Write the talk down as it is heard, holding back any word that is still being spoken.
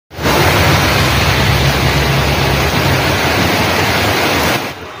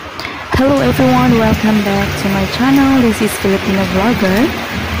Hello everyone, welcome back to my channel. This is Filipina vlogger.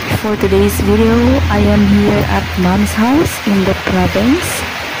 For today's video, I am here at mom's house in the province.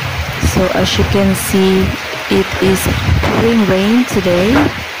 So as you can see, it is pouring rain today.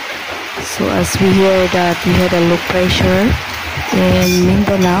 So as we hear that we had a low pressure in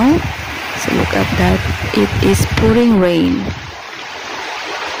Mindanao. So look at that, it is pouring rain.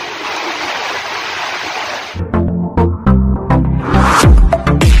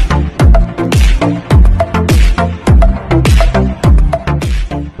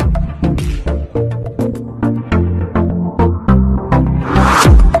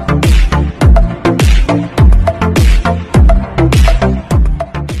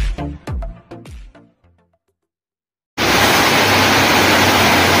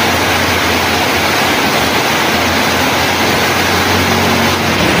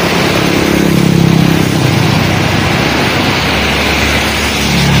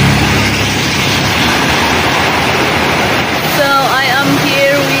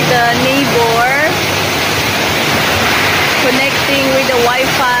 Connecting with the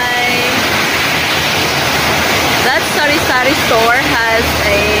Wi-Fi. That sari-sari store has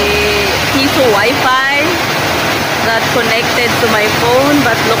a piece of Wi-Fi that connected to my phone,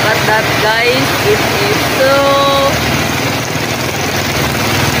 but look at that, guys, it is so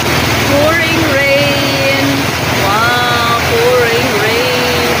pouring rain. Wow, pouring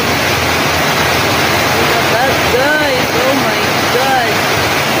rain. Look at that, guys. Oh my god.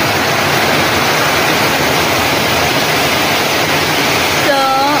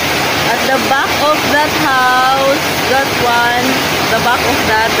 The back of that house, that one, the back of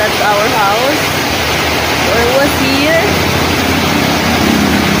that's our house. Or was here?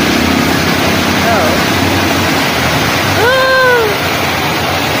 Oh. Oh!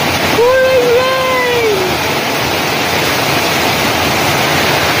 Pouring rain!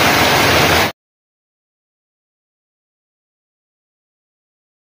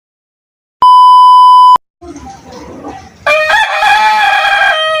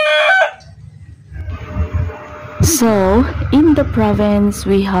 So, in the province,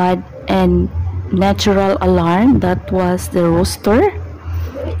 we had a natural alarm. That was the rooster.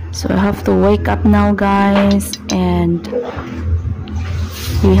 So, I have to wake up now, guys. And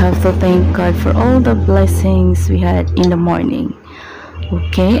we have to thank God for all the blessings we had in the morning.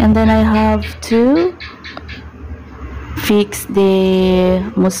 Okay, and then I have to fix the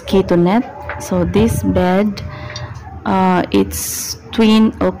mosquito net. So, this bed, it's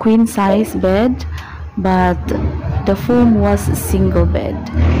twin or queen size bed. But the foam was a single bed,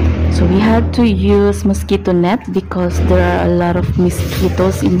 so we had to use mosquito net because there are a lot of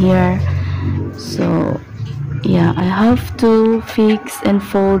mosquitoes in here. So yeah, I have to fix and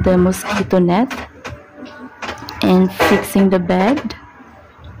fold the mosquito net and fixing the bed.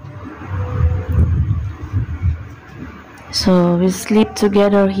 So we sleep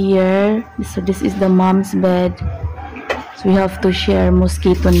together here. So this is the mom's bed. We have to share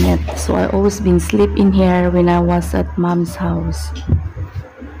mosquito net. So I always been sleep in here when I was at mom's house.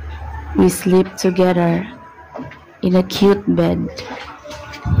 We sleep together in a cute bed.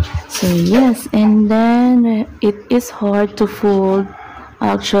 So yes, and then it is hard to fold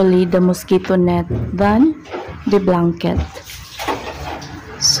actually the mosquito net than the blanket.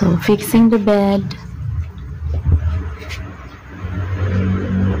 So fixing the bed.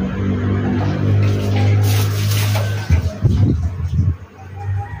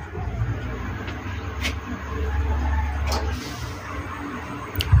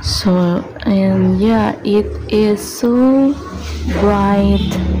 So, and yeah, it is so bright,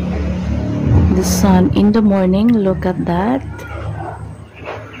 the sun in the morning. Look at that,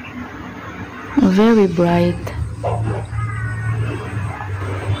 very bright.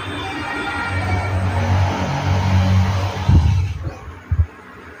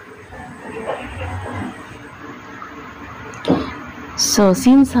 So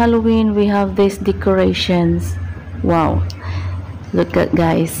since Halloween we have these decorations. Wow, look at,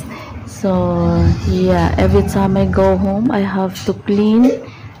 guys. So yeah, every time I go home I have to clean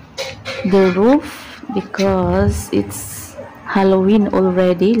the roof because it's Halloween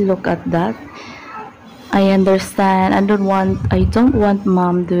already. Look at that. I understand. I don't want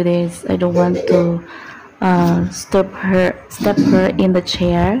mom do this. I don't want to step her in the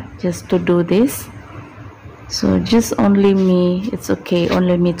chair just to do this. So just only me, it's okay,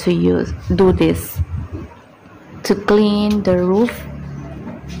 only me to do this, to clean the roof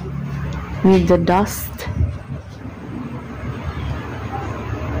with the dust.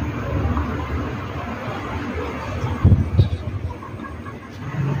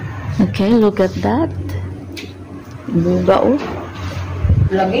 Okay, look at that. Buga, oh.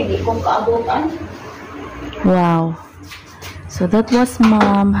 Wow. So that was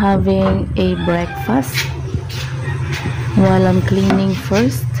mom having a breakfast while I'm cleaning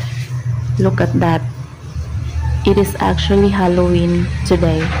first. Look at that. It is actually Halloween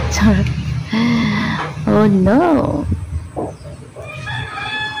today. Oh no.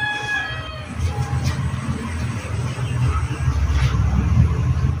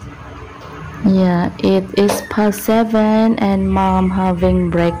 Yeah, it is past 7 and mom having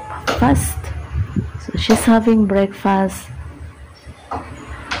breakfast. So she's having breakfast.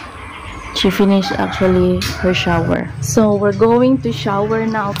 She finished actually her shower. So we're going to shower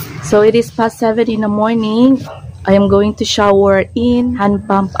now. So it is past 7 in the morning. I am going to shower in hand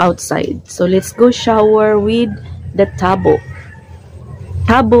pump outside. So let's go shower with the TABO.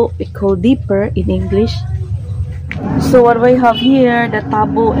 TABO, we call deeper in English. So what we have here, the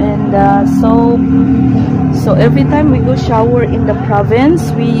TABO and the soap. So every time we go shower in the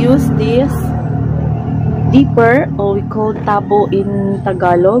province, we use this deeper, or we call TABO in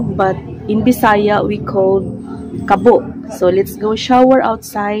Tagalog, but in Bisaya we call kabo. So let's go shower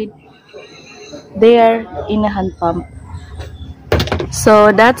outside there in a hand pump.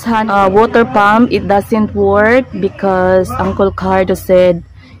 So that's water pump. It doesn't work because Uncle Cardo said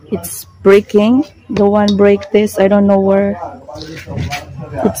it's breaking. The one break this, I don't know where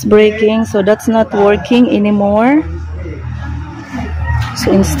it's breaking, so that's not working anymore.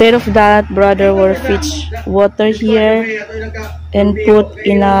 So instead of that, brother will fetch water here and put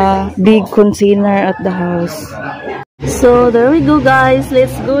in a big container at the house. So there we go, guys.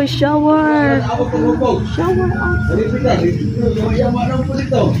 Let's go shower. Shower up.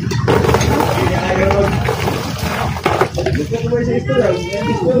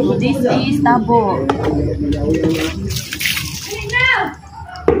 This is TABO.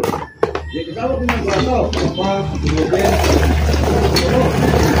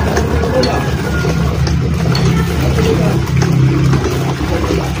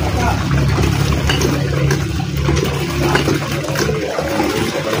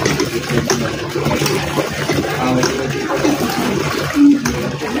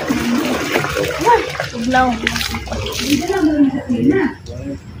 Uglaw.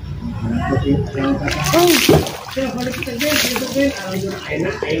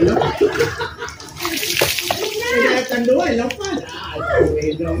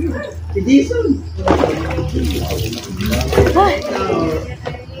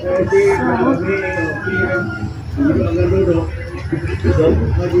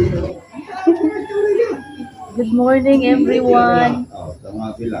 Good morning, everyone.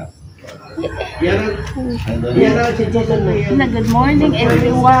 Good morning,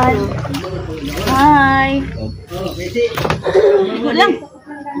 everyone. Hi. Ito lang.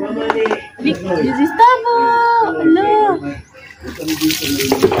 This is TABO. Hello.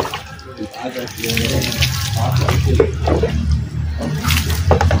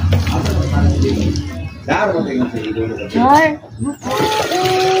 Char.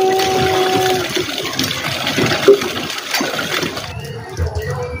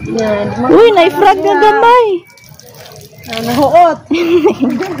 Uy, naifrag na gamay. Nahuot.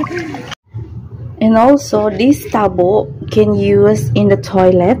 And also, this TABO can use in the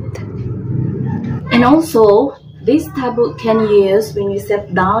toilet. And also, this TABO can use when you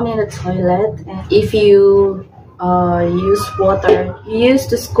sit down in the toilet. And if you use water, you use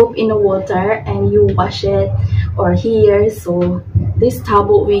to scoop in the water and you wash it or here. So this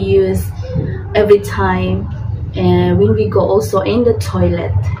TABO we use every time, and when we go also in the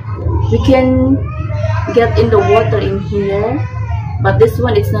toilet, we can get in the water in here. But this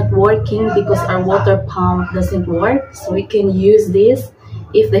one it's not working because our water pump doesn't work. So we can use this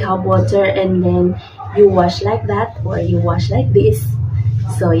if they have water, and then you wash like that or you wash like this.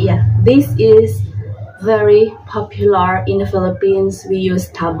 So yeah, this is very popular in the Philippines. We use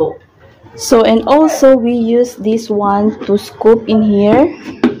TABO. So and also we use this one to scoop in here.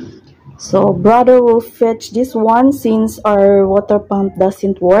 So brother will fetch this one since our water pump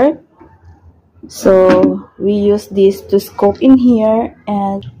doesn't work. So we use this to scoop in here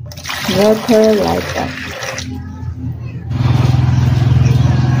and rub her like that.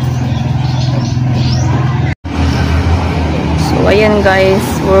 So ayan guys,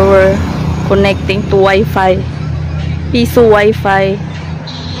 we're connecting to Wi-Fi. Piso Wi-Fi.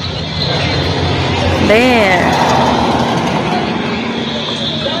 There.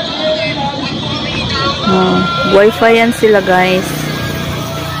 Wi-Fi yan sila guys.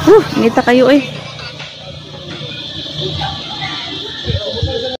 Ngita kayo eh.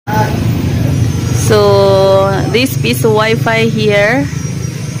 So this piece of Wi-Fi here,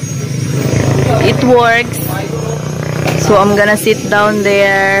 it works So I'm gonna sit down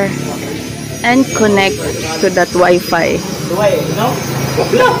there and connect to that Wi-Fi.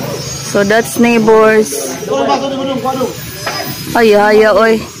 So that's neighbors. Ay,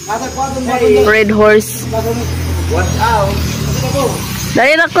 oy. Red horse.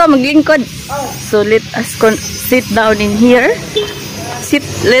 Dahil ako maglingkod. So let us sit down in here.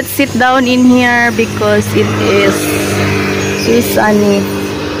 Let's sit down in here because it is so sunny.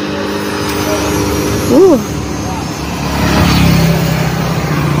 Ooh.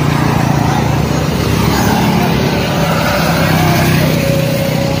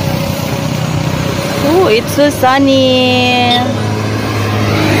 Ooh, it's so sunny.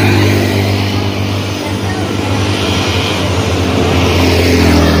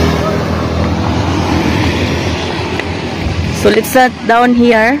 So let's sit down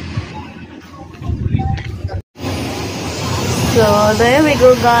here. So there we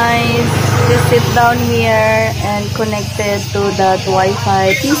go, guys. Just sit down here and connected to that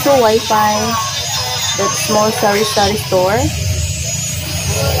Wi-Fi, piso Wi-Fi, that small sari-sari store.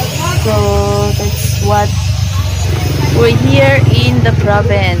 So that's what we're here in the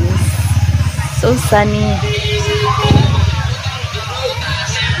province. So sunny.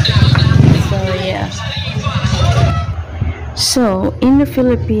 So yeah. So, in the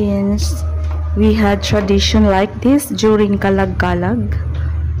Philippines, we had tradition like this during Kalag-Kalag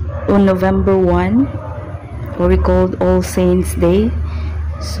on November 1, what we called All Saints Day.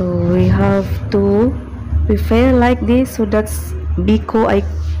 So, we have to prepare like this. So, that's biko I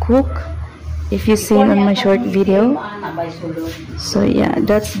cook, if you seen on my short video. So, yeah,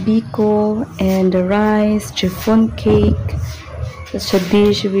 that's biko and the rice, chiffon cake. That's a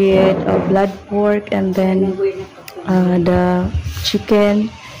dish with blood pork and then the chicken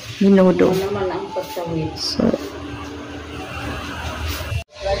minodo.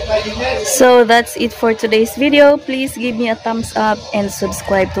 So that's it for today's video. Please give me a thumbs up and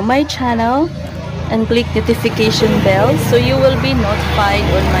subscribe to my channel and click notification bell so you will be notified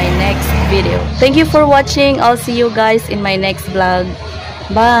on my next video. Thank you for watching. I'll see you guys in my next vlog.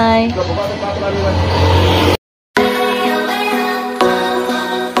 Bye.